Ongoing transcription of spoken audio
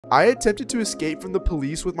I attempted to escape from the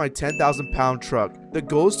police with my 10,000-pound truck. The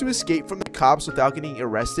goal is to escape from the cops without getting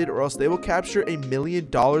arrested, or else they will capture $1 million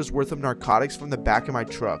worth of narcotics from the back of my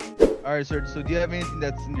truck. Alright, sir, so do you have anything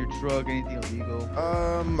that's in your truck, anything illegal?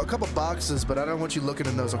 A couple boxes, but I don't want you looking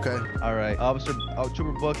in those, okay? Alright, Officer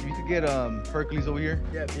Trooper Buck, if you could get Hercules over here.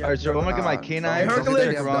 Yep. Alright, sir, I'm gonna get my canine.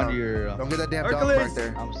 Hercules! Around your, Don't get that damn dog Hercules! back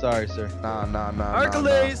there. I'm sorry, sir. Nah.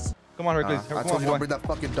 Hercules! Come on, Hercules. I Come told on, you boy. don't bring that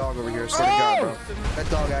fucking dog over here. I swear to God, bro. That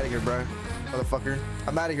dog out of here, bro. Motherfucker.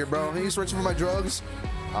 I'm out of here, bro. He's searching for my drugs.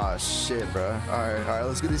 Ah, shit, bro. All right.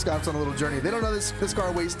 Let's get these cops on a little journey. They don't know this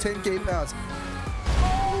car weighs 10K pounds.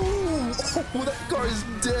 Oh, that car is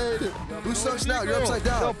dead. Who sucks now? You're upside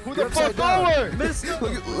down. No, who You're the fuck upside down. forward?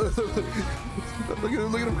 Look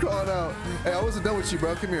at him crawling out. Hey, I wasn't done with you,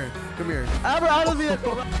 bro. Come here. Abra, out of the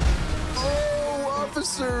vehicle. Oh,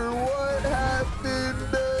 officer, what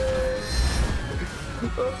happened?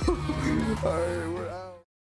 All right, we're out.